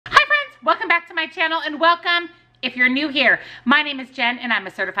my channel and welcome if you're new here. My name is Jen and I'm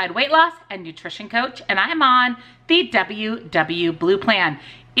a certified weight loss and nutrition coach and I'm on the WW Blue Plan.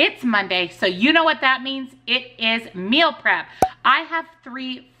 It's Monday, so you know what that means. It is meal prep. I have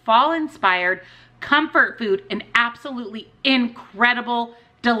 3 fall-inspired comfort food and absolutely incredible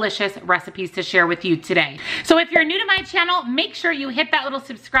delicious recipes to share with you today. So if you're new to my channel, make sure you hit that little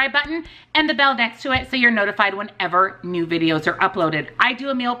subscribe button and the bell next to it so you're notified whenever new videos are uploaded. I do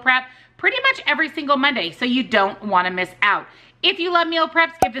a meal prep pretty much every single Monday, so you don't want to miss out. If you love meal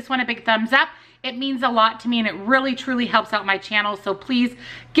preps, give this one a big thumbs up. It means a lot to me and it really truly helps out my channel, so please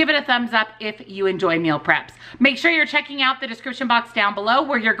give it a thumbs up if you enjoy meal preps. Make sure you're checking out the description box down below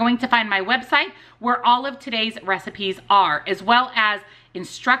where you're going to find my website where all of today's recipes are, as well as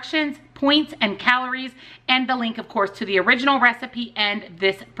instructions, points, and calories, and the link, of course, to the original recipe and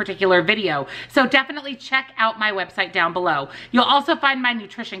this particular video. So definitely check out my website down below. You'll also find my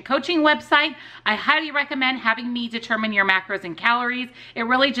nutrition coaching website. I highly recommend having me determine your macros and calories. It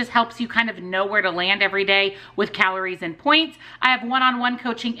really just helps you kind of know where to land every day with calories and points. I have one-on-one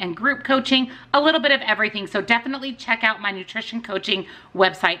coaching and group coaching, a little bit of everything. So definitely check out my nutrition coaching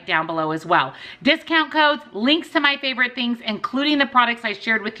website down below as well. Discount codes, links to my favorite things, including the products I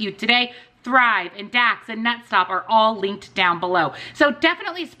shared with you today, Thrive and Dax and Nutstop, are all linked down below. So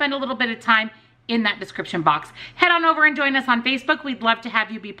definitely spend a little bit of time in that description box. Head on over and join us on Facebook. We'd love to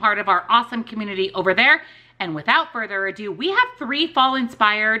have you be part of our awesome community over there. And without further ado, we have 3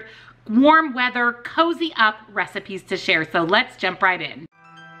 fall-inspired, warm weather, cozy up recipes to share. So let's jump right in.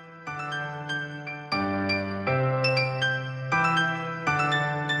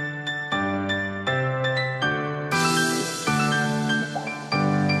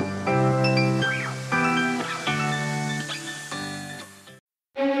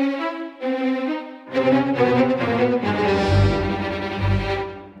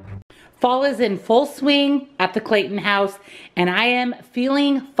 Fall is in full swing at the Clayton house, and I am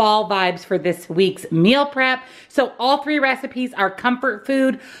feeling fall vibes for this week's meal prep. So all 3 recipes are comfort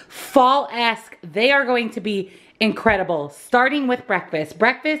food, fall-esque. They are going to be incredible. Starting with breakfast.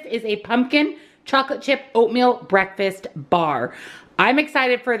 Breakfast is a pumpkin chocolate chip oatmeal breakfast bar. I'm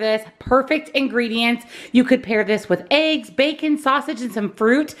excited for this. Perfect ingredients. You could pair this with eggs, bacon, sausage, and some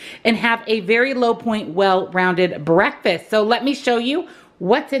fruit and have a very low point, well-rounded breakfast. So let me show you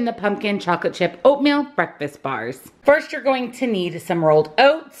what's in the pumpkin chocolate chip oatmeal breakfast bars. First, you're going to need some rolled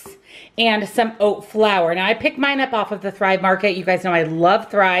oats and some oat flour. Now, I picked mine up off of the Thrive Market. You guys know I love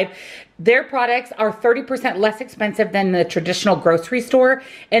Thrive. Their products are 30% less expensive than the traditional grocery store,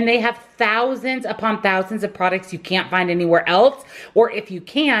 and they have thousands upon thousands of products you can't find anywhere else, or if you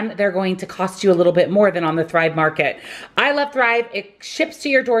can, they're going to cost you a little bit more than on the Thrive Market. I love Thrive. It ships to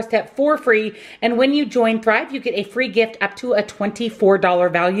your doorstep for free, and when you join Thrive, you get a free gift up to a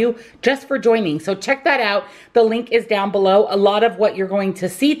 $24 value just for joining. So check that out. The link is down below. A lot of what you're going to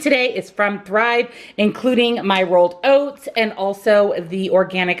see today is from Thrive, including my rolled oats and also the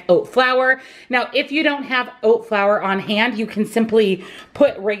organic oat flour. Now, if you don't have oat flour on hand, you can simply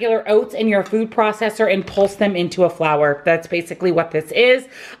put regular oats in your food processor and pulse them into a flour. That's basically what this is.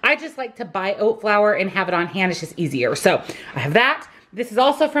 I just like to buy oat flour and have it on hand. It's just easier. So I have that. This is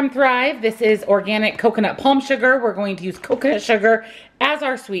also from Thrive. This is organic coconut palm sugar. We're going to use coconut sugar as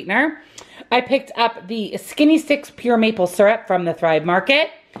our sweetener. I picked up the Skinny Sticks Pure Maple Syrup from the Thrive Market.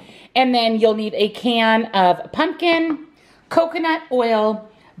 And then you'll need a can of pumpkin, coconut oil,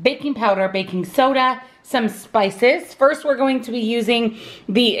 baking powder, baking soda, some spices. First, we're going to be using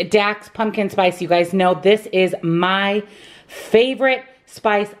the Dax pumpkin spice. You guys know this is my favorite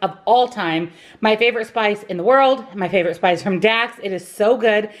spice of all time. My favorite spice in the world, my favorite spice from Dax. It is so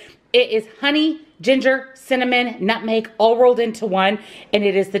good. It is honey, ginger, cinnamon, nutmeg, all rolled into one, and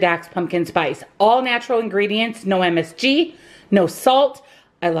it is the Dax pumpkin spice. All natural ingredients, no MSG, no salt.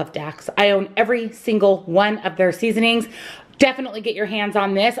 I love Dax. I own every single one of their seasonings. Definitely get your hands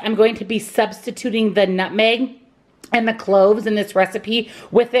on this. I'm going to be substituting the nutmeg and the cloves in this recipe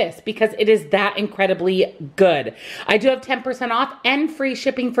with this because it is that incredibly good. I do have 10% off and free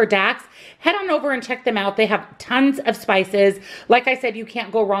shipping for Dax. Head on over and check them out. They have tons of spices. Like I said, you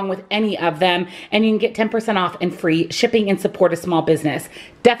can't go wrong with any of them, and you can get 10% off and free shipping and support a small business.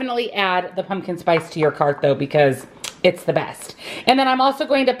 Definitely add the pumpkin spice to your cart though, because it's the best. And then I'm also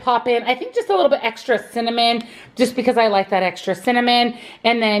going to pop in, I think, just a little bit extra cinnamon, just because I like that extra cinnamon.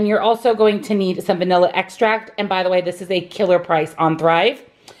 And then you're also going to need some vanilla extract. And by the way, this is a killer price on Thrive.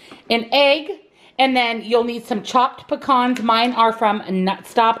 An egg, And then you'll need some chopped pecans. Mine are from Nut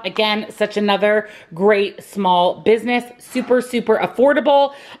Stop. Again, such another great small business. Super, super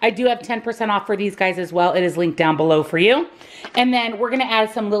affordable. I do have 10% off for these guys as well. It is linked down below for you. And then we're gonna add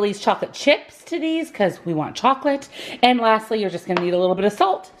some Lily's chocolate chips to these because we want chocolate. And lastly, you're just gonna need a little bit of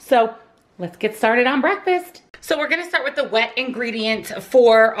salt. So let's get started on breakfast. So we're gonna start with the wet ingredients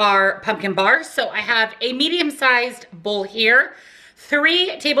for our pumpkin bars. So I have a medium-sized bowl here,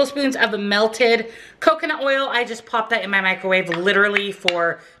 3 tablespoons of melted coconut oil. I just popped that in my microwave literally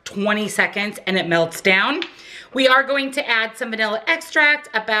for 20 seconds and it melts down. We are going to add some vanilla extract,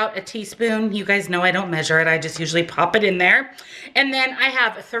 about a teaspoon. You guys know I don't measure it, I just usually pop it in there. And then I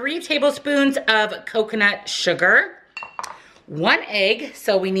have 3 tablespoons of coconut sugar. 1 egg,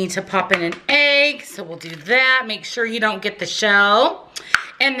 so we need to pop in an egg, so we'll do that. Make sure you don't get the shell.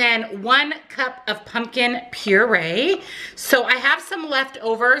 And then 1 cup of pumpkin puree. So I have some left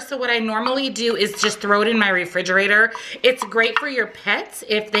over, so what I normally do is just throw it in my refrigerator. It's great for your pets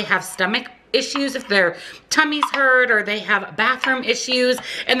if they have stomach issues, if their tummy's hurt or they have bathroom issues.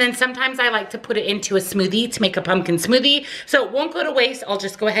 And then sometimes I like to put it into a smoothie to make a pumpkin smoothie. So it won't go to waste. I'll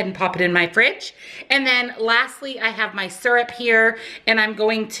just go ahead and pop it in my fridge. And then lastly, I have my syrup here and I'm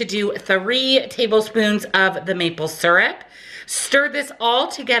going to do 3 tablespoons of the maple syrup. Stir this all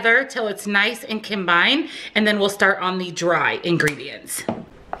together till it's nice and combined, and then we'll start on the dry ingredients.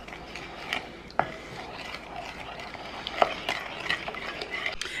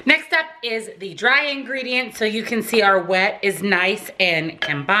 Next up is the dry ingredients. So you can see our wet is nice and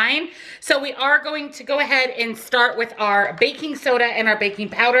combined. So we are going to go ahead and start with our baking soda and our baking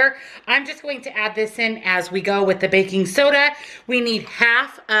powder. I'm just going to add this in as we go with the baking soda. We need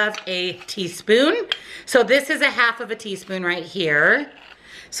 1/2 teaspoon. So this is 1/2 teaspoon right here.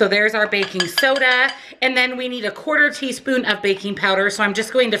 So there's our baking soda. And then we need 1/4 teaspoon of baking powder. So I'm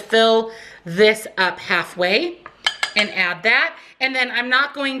just going to fill this up halfway and add that. And then I'm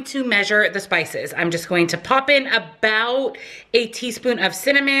not going to measure the spices. I'm just going to pop in about 1 teaspoon of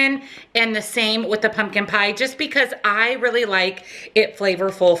cinnamon, and the same with the pumpkin pie, just because I really like it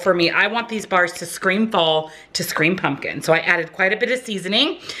flavorful for me. I want these bars to scream fall, to scream pumpkin. So I added quite a bit of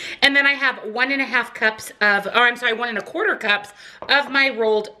seasoning. And then I have 1.5 cups of, or I'm sorry, 1.25 cups of my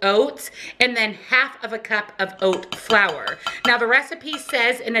rolled oats, and then 1/2 cup of oat flour. Now the recipe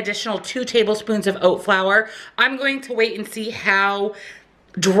says an additional 2 tablespoons of oat flour. I'm going to wait and see how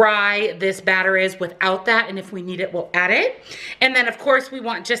dry this batter is without that, and if we need it, we'll add it. And then of course we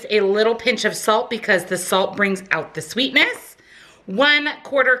want just a little pinch of salt because the salt brings out the sweetness.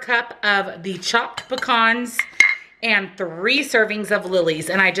 1/4 cup of the chopped pecans, and 3 servings of Lily's,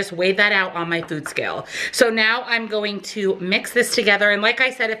 and I just weighed that out on my food scale. So now I'm going to mix this together, and like I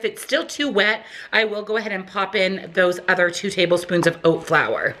said, if it's still too wet, I will go ahead and pop in those other 2 tablespoons of oat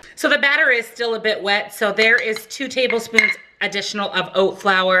flour. So the batter is still a bit wet, so there is 2 tablespoons additional of oat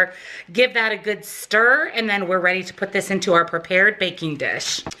flour. Give that a good stir, and then we're ready to put this into our prepared baking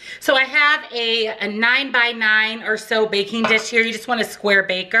dish. So I have a 9x9 or so baking dish here. You just want a square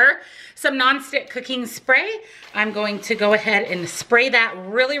baker. Some nonstick cooking spray. I'm going to go ahead and spray that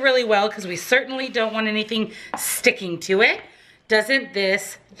really, really well because we certainly don't want anything sticking to it. Doesn't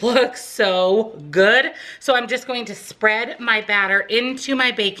this look so good? So I'm just going to spread my batter into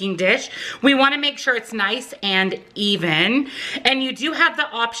my baking dish. We want to make sure it's nice and even. And you do have the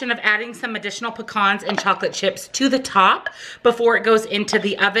option of adding some additional pecans and chocolate chips to the top before it goes into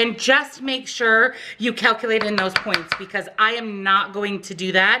the oven. Just make sure you calculate in those points because I am not going to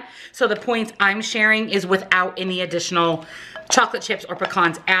do that. So the points I'm sharing is without any additional chocolate chips or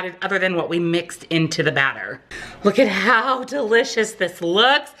pecans added other than what we mixed into the batter. Look at how delicious this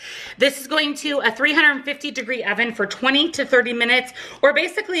looks. This is going to a 350-degree oven for 20 to 30 minutes, or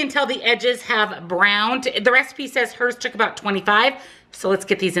basically until the edges have browned. The recipe says hers took about 25. So let's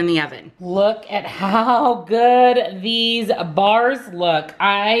get these in the oven. Look at how good these bars look.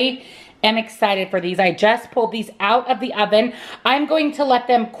 I am excited for these. I just pulled these out of the oven. I'm going to let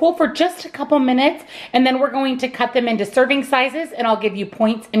them cool for just a couple minutes, and then we're going to cut them into serving sizes, and I'll give you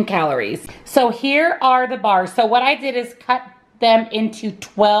points and calories. So here are the bars. So what I did is cut them into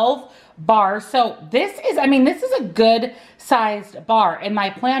 12 bars. So this is, I mean, this is a good sized bar, and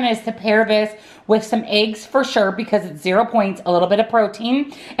my plan is to pair this with some eggs for sure because it's 0 points, a little bit of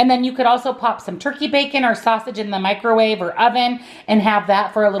protein, and then you could also pop some turkey bacon or sausage in the microwave or oven and have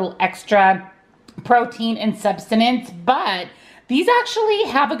that for a little extra protein and substance. But these actually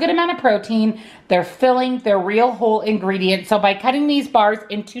have a good amount of protein. They're filling, they're real whole ingredients. So by cutting these bars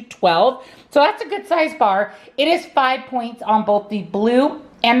into 12, so that's a good size bar. It is 5 points on both the blue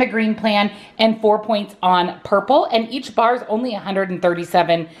and the green plan, and 4 points on purple. And each bar is only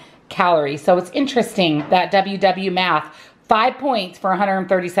 137 calories. So it's interesting that WW math, 5 points for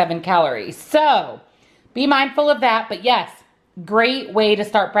 137 calories. So be mindful of that. But yes, great way to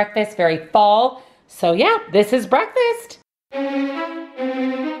start breakfast, very fall. So yeah, this is breakfast.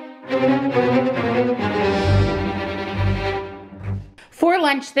 For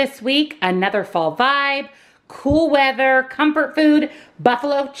lunch this week, another fall vibe, cool weather, comfort food,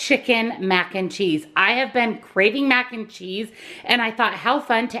 buffalo chicken mac and cheese. I have been craving mac and cheese, and I thought how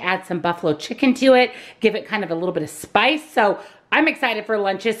fun to add some buffalo chicken to it, give it kind of a little bit of spice. So I'm excited for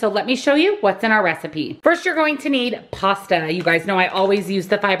lunches, so let me show you what's in our recipe. First, you're going to need pasta. You guys know I always use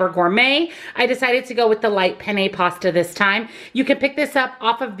the Fiber Gourmet. I decided to go with the light penne pasta this time. You can pick this up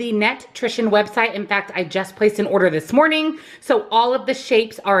off of the Netrition website. In fact, I just placed an order this morning, so all of the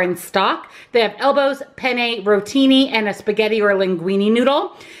shapes are in stock. They have elbows, penne, rotini, and a spaghetti or linguine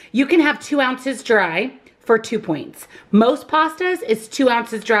noodle. You can have 2 ounces dry for 2 points. Most pastas is 2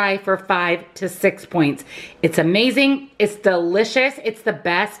 ounces dry for 5 to 6 points. It's amazing. It's delicious. It's the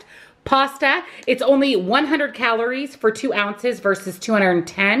best pasta. It's only 100 calories for 2 ounces versus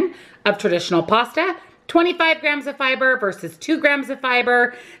 210 of traditional pasta. 25 grams of fiber versus 2 grams of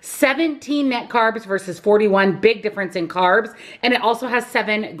fiber. 17 net carbs versus 41. Big difference in carbs. And it also has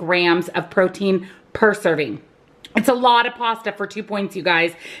 7 grams of protein per serving. It's a lot of pasta for 2 points, you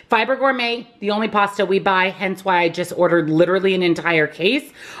guys. Fiber Gourmet, the only pasta we buy, hence why I just ordered literally an entire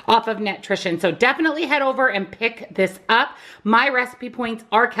case off of Netrition. So definitely head over and pick this up. My recipe points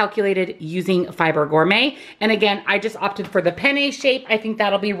are calculated using Fiber Gourmet. And again, I just opted for the penne shape. I think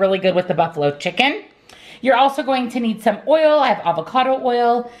that'll be really good with the buffalo chicken. You're also going to need some oil. I have avocado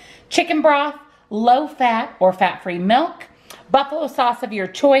oil, chicken broth, low fat or fat-free milk, buffalo sauce of your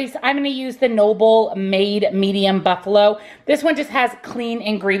choice. I'm going to use the Noble Made Medium Buffalo. This one just has clean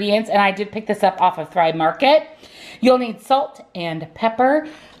ingredients, and I did pick this up off of Thrive Market. You'll need salt and pepper,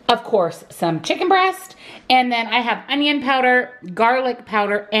 of course, some chicken breast, and then I have onion powder, garlic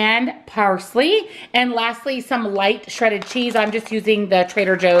powder, and parsley. And lastly, some light shredded cheese. I'm just using the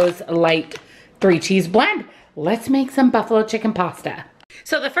Trader Joe's light 3-cheese blend. Let's make some buffalo chicken pasta.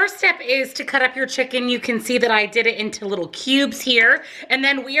 So the first step is to cut up your chicken. You can see that I did it into little cubes here, and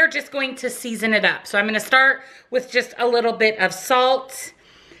then we are just going to season it up. So I'm going to start with just a little bit of salt,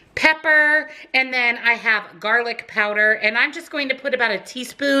 pepper, and then I have garlic powder, and I'm just going to put about a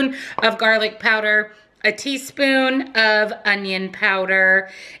teaspoon of garlic powder, a teaspoon of onion powder,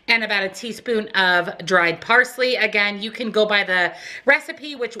 and about a teaspoon of dried parsley. Again, you can go by the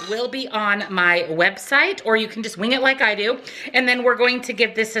recipe, which will be on my website, or you can just wing it like I do. And then we're going to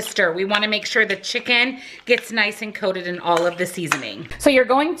give this a stir. We want to make sure the chicken gets nice and coated in all of the seasoning. So you're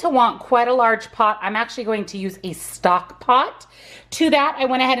going to want quite a large pot. I'm actually going to use a stock pot. To that, I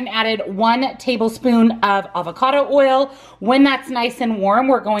went ahead and added 1 tablespoon of avocado oil. When that's nice and warm,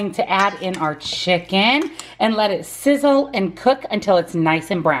 we're going to add in our chicken and let it sizzle and cook until it's nice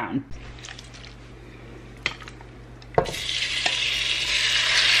and brown.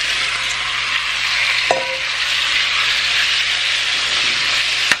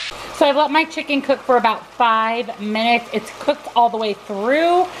 So I've let my chicken cook for about 5 minutes. It's cooked all the way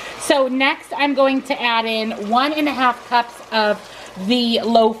through. So next I'm going to add in 1.5 cups of the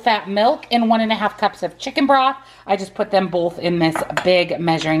low-fat milk and 1.5 cups of chicken broth. I just put them both in this big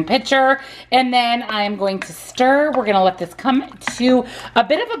measuring pitcher. And then I'm going to stir. We're gonna let this come to a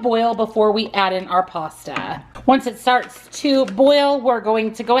bit of a boil before we add in our pasta. Once it starts to boil, we're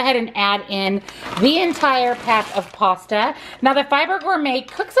going to go ahead and add in the entire pack of pasta. Now the Fiber Gourmet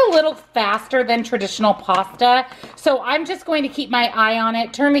cooks a little faster than traditional pasta, so I'm just going to keep my eye on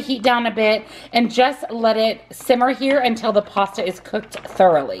it, turn the heat down a bit, and just let it simmer here until the pasta is cooked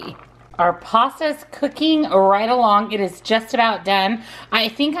thoroughly. Our pasta is cooking right along. It is just about done. I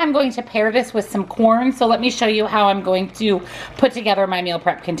think I'm going to pair this with some corn, so let me show you how I'm going to put together my meal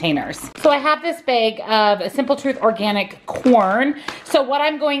prep containers. So I have this bag of Simple Truth organic corn. So what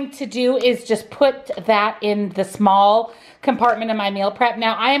I'm going to do is just put that in the small compartment of my meal prep.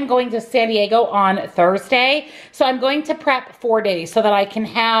 Now I am going to San Diego on Thursday, so I'm going to prep 4 days so that I can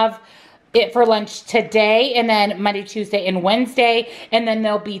have it for lunch today, and then Monday, Tuesday, and Wednesday, and then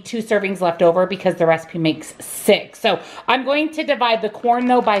there'll be 2 servings left over because the recipe makes 6. So I'm going to divide the corn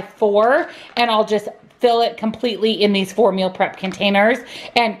though by 4, and I'll just fill it completely in these 4 meal prep containers.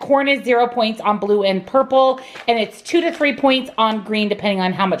 And corn is 0 points on blue and purple, and it's 2 to 3 points on green depending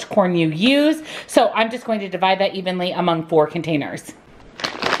on how much corn you use. So I'm just going to divide that evenly among 4 containers.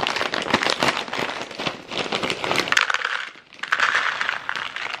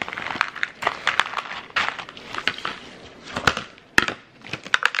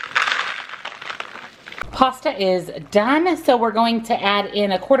 pasta is done, so we're going to add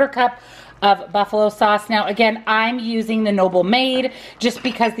in a 1/4 cup of buffalo sauce. Now again, I'm using the Noble Made just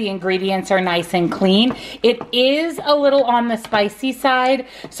because the ingredients are nice and clean. It is a little on the spicy side,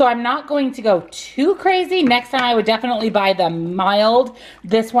 so I'm not going to go too crazy. Next time I would definitely buy the mild.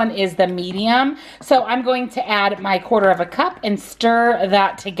 This one is the medium. So I'm going to add my 1/4 cup and stir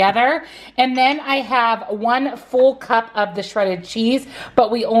that together. And then I have 1 full cup of the shredded cheese,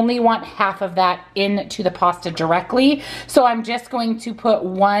 but we only want half of that into the pasta directly. So I'm just going to put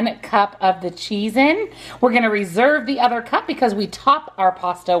 1 cup of the cheese in. We're going to reserve the other cup because we top our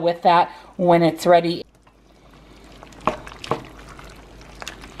pasta with that when it's ready.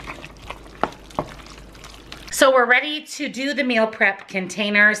 So we're ready to do the meal prep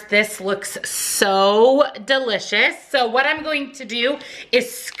containers. This looks so delicious. So what I'm going to do is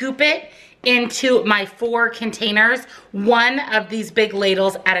scoop it into my 4 containers, 1 of these big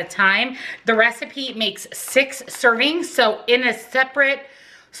ladles at a time. The recipe makes 6 servings, so in a separate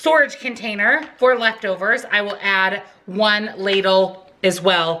storage container for leftovers, I will add 1 ladle as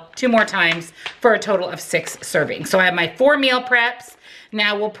well, 2 more times for a total of 6 servings. So I have my 4 meal preps.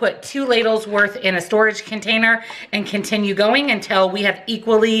 Now we'll put 2 ladles worth in a storage container and continue going until we have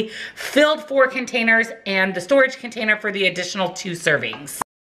equally filled 4 containers and the storage container for the additional 2 servings.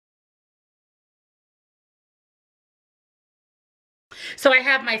 So I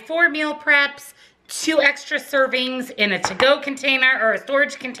have my 4 meal preps, 2 extra servings in a to-go container or a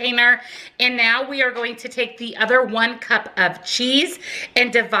storage container. And now we are going to take the other 1 cup of cheese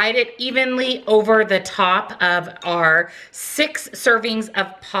and divide it evenly over the top of our 6 servings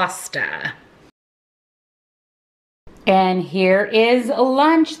of pasta. And here is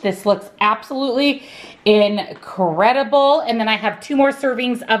lunch. This looks absolutely incredible. And then I have 2 more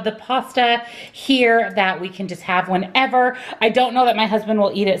servings of the pasta here that we can just have whenever. I don't know that my husband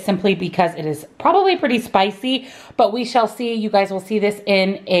will eat it simply because it is probably pretty spicy, but we shall see. You guys will see this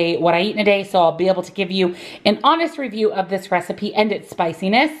in a what I eat in a day, so I'll be able to give you an honest review of this recipe and its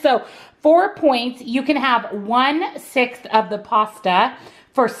spiciness. So 4 points, you can have 1/6 of the pasta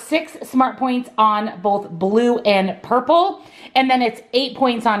for 6 smart points on both blue and purple. And then it's 8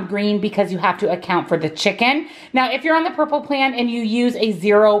 points on green because you have to account for the chicken. Now, if you're on the purple plan and you use a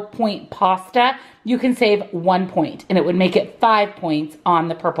 0-point pasta, you can save 1 point and it would make it 5 points on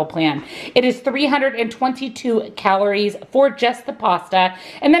the purple plan. It is 322 calories for just the pasta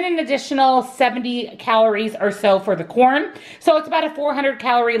and then an additional 70 calories or so for the corn. So it's about a 400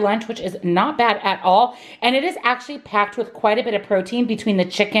 calorie lunch, which is not bad at all. And it is actually packed with quite a bit of protein between the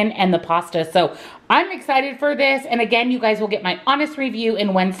chicken and the pasta. So I'm excited for this. And again, you guys will get my honest review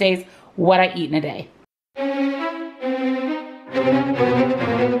in Wednesday's What I Eat in a Day.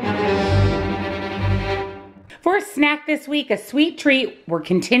 For a snack this week, a sweet treat, we're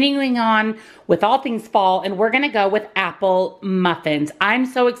continuing on with all things fall, and we're gonna go with apple muffins. I'm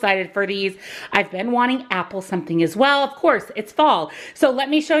so excited for these. I've been wanting apple something as well. Of course, it's fall. So let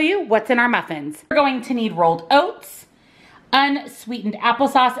me show you what's in our muffins. We're going to need rolled oats, unsweetened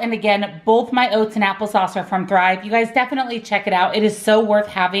applesauce, and again, both my oats and applesauce are from Thrive. You guys definitely check it out. It is so worth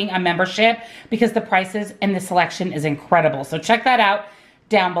having a membership because the prices and the selection is incredible. So check that out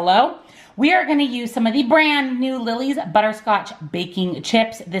down below. We are going to use some of the brand new Lily's Butterscotch Baking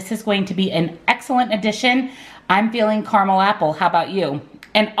Chips. This is going to be an excellent addition. I'm feeling caramel apple. How about you?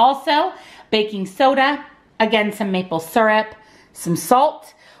 And also baking soda, again, some maple syrup, some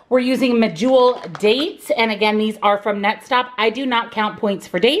salt. We're using medjool dates, and again, these are from Nutstop. I do not count points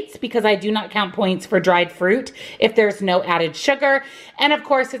for dates because I do not count points for dried fruit if there's no added sugar. And of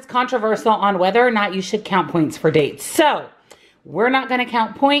course, it's controversial on whether or not you should count points for dates. So we're not gonna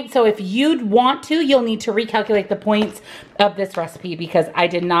count points. So if you'd want to, you'll need to recalculate the points of this recipe because I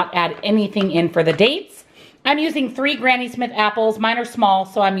did not add anything in for the dates. I'm using 3 Granny Smith apples. Mine are small,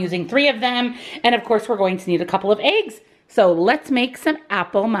 so I'm using 3 of them. And of course, we're going to need a couple of eggs. So let's make some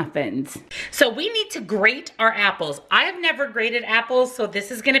apple muffins. So we need to grate our apples. I have never grated apples, so this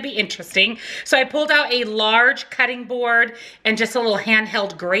is gonna be interesting. So I pulled out a large cutting board and just a little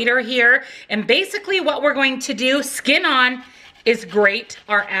handheld grater here. And basically what we're going to do, skin on, is grate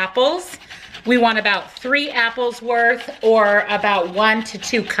our apples. We want about 3 apples worth or about 1 to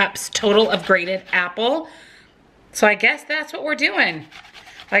 2 cups total of grated apple. So I guess that's what we're doing.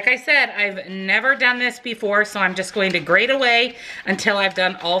 Like I said, I've never done this before, so I'm just going to grate away until I've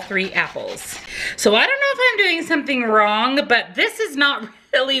done all 3 apples. So I don't know if I'm doing something wrong, but this is not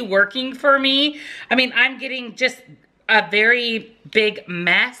really working for me. I mean, I'm getting just a very big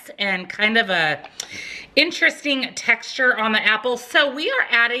mess and kind of a interesting texture on the apple. So we are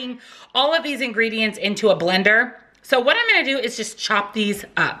adding all of these ingredients into a blender. So what I'm gonna do is just chop these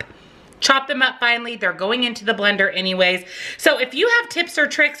up. chop them up finely. They're going into the blender anyways. So if you have tips or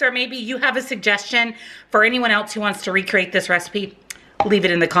tricks, or maybe you have a suggestion for anyone else who wants to recreate this recipe, leave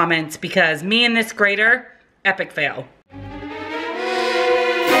it in the comments, because me and this grater, epic fail.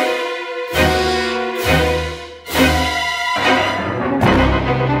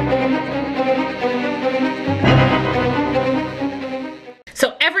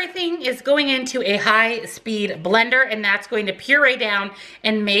 So everything is going into a high-speed blender, and that's going to puree down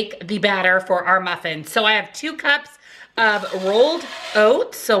and make the batter for our muffins. So I have 2 cups of rolled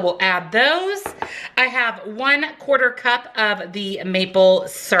oats, so we'll add those. I have 1/4 cup of the maple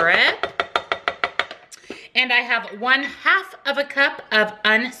syrup. And I have 1/2 of a cup of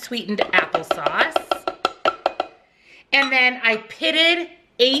unsweetened applesauce. And then I pitted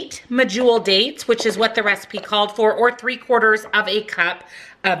 8 medjool dates, which is what the recipe called for, or 3/4 of a cup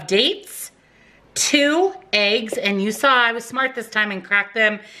of dates, 2 eggs, and you saw I was smart this time and cracked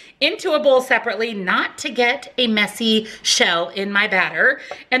them into a bowl separately, not to get a messy shell in my batter.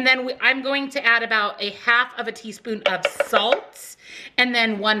 And then I'm going to add about 1/2 teaspoon of salt, and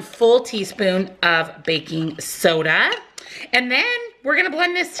then 1 full teaspoon of baking soda. And then we're gonna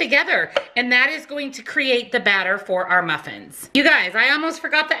blend this together, and that is going to create the batter for our muffins. You guys, I almost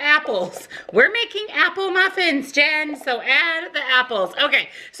forgot the apples. We're making apple muffins, Jen, so add the apples. Okay,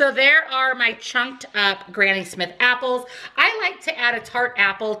 so there are my chunked up Granny Smith apples. I like to add a tart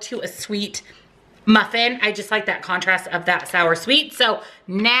apple to a sweet muffin. I just like that contrast of that sour sweet. So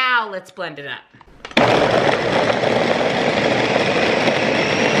now let's blend it up.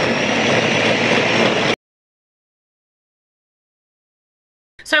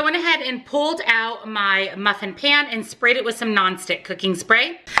 So I went ahead and pulled out my muffin pan and sprayed it with some nonstick cooking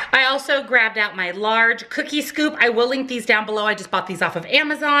spray. I also grabbed out my large cookie scoop. I will link these down below. I just bought these off of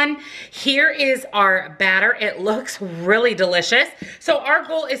Amazon. Here is our batter. It looks really delicious. So our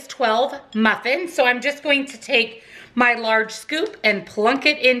goal is 12 muffins. So I'm just going to take my large scoop and plunk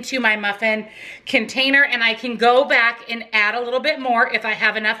it into my muffin container, and I can go back and add a little bit more if I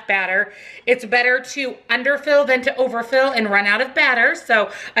have enough batter. It's better to underfill than to overfill and run out of batter,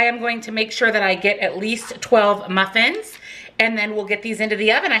 so I am going to make sure that I get at least 12 muffins, and then we'll get these into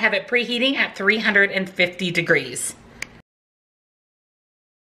the oven. I have it preheating at 350 degrees.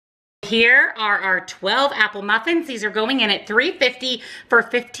 Here are our 12 apple muffins. These are going in at 350 for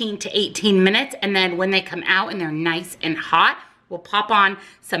 15 to 18 minutes. And then when they come out and they're nice and hot, we'll pop on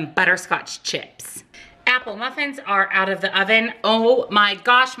some butterscotch chips. Apple muffins are out of the oven. Oh my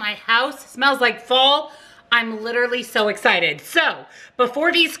gosh, my house smells like fall. I'm literally so excited. So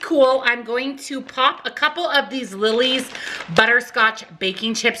before these cool, I'm going to pop a couple of these Lily's butterscotch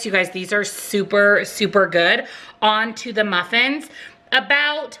baking chips. You guys, these are super, super good onto the muffins.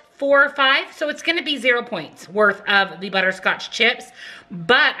 About 4 or 5, so it's gonna be 0 points worth of the butterscotch chips,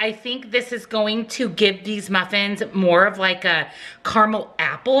 but I think this is going to give these muffins more of like a caramel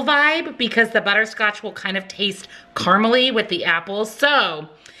apple vibe, because the butterscotch will kind of taste caramely with the apples. So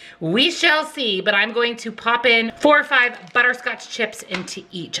we shall see, but I'm going to pop in 4 or 5 butterscotch chips into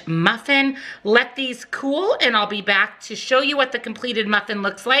each muffin. Let these cool, and I'll be back to show you what the completed muffin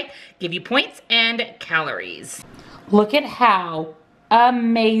looks like, give you points and calories. Look at how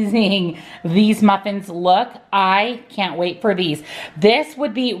amazing these muffins look. I can't wait for these. This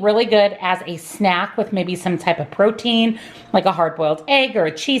would be really good as a snack with maybe some type of protein, like a hard-boiled egg or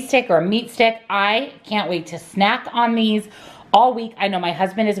a cheese stick or a meat stick. I can't wait to snack on these all week. I know my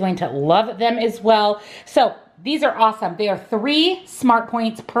husband is going to love them as well. So these are awesome. They are 3 smart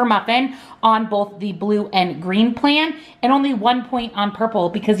points per muffin on both the blue and green plan, and only 1 point on purple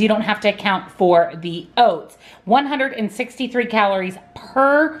because you don't have to account for the oats. 163 calories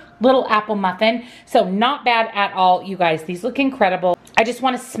per little apple muffin. So not bad at all, you guys. These look incredible. I just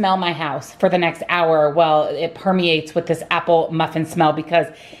want to smell my house for the next hour while it permeates with this apple muffin smell, because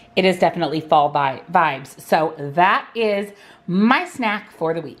it is definitely fall vibes. So that is my snack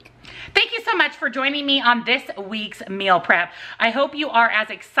for the week. Thank you so much for joining me on this week's meal prep. I hope you are as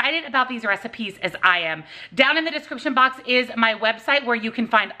excited about these recipes as I am. Down in the description box is my website where you can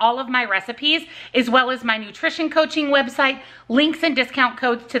find all of my recipes, as well as my nutrition coaching website, links and discount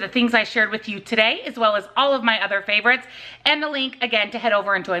codes to the things I shared with you today, as well as all of my other favorites, and the link again to head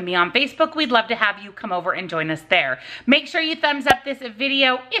over and join me on Facebook. We'd love to have you come over and join us there. Make sure you thumbs up this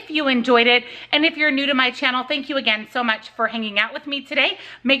video if you enjoyed it, and if you're new to my channel, thank you again so much for hanging out with me today.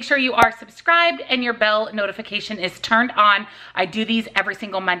 Make sure you are subscribed and your bell notification is turned on. I do these every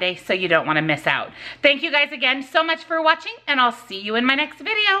single Monday, so you don't want to miss out. Thank you guys again so much for watching, and I'll see you in my next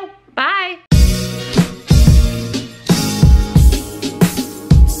video. Bye.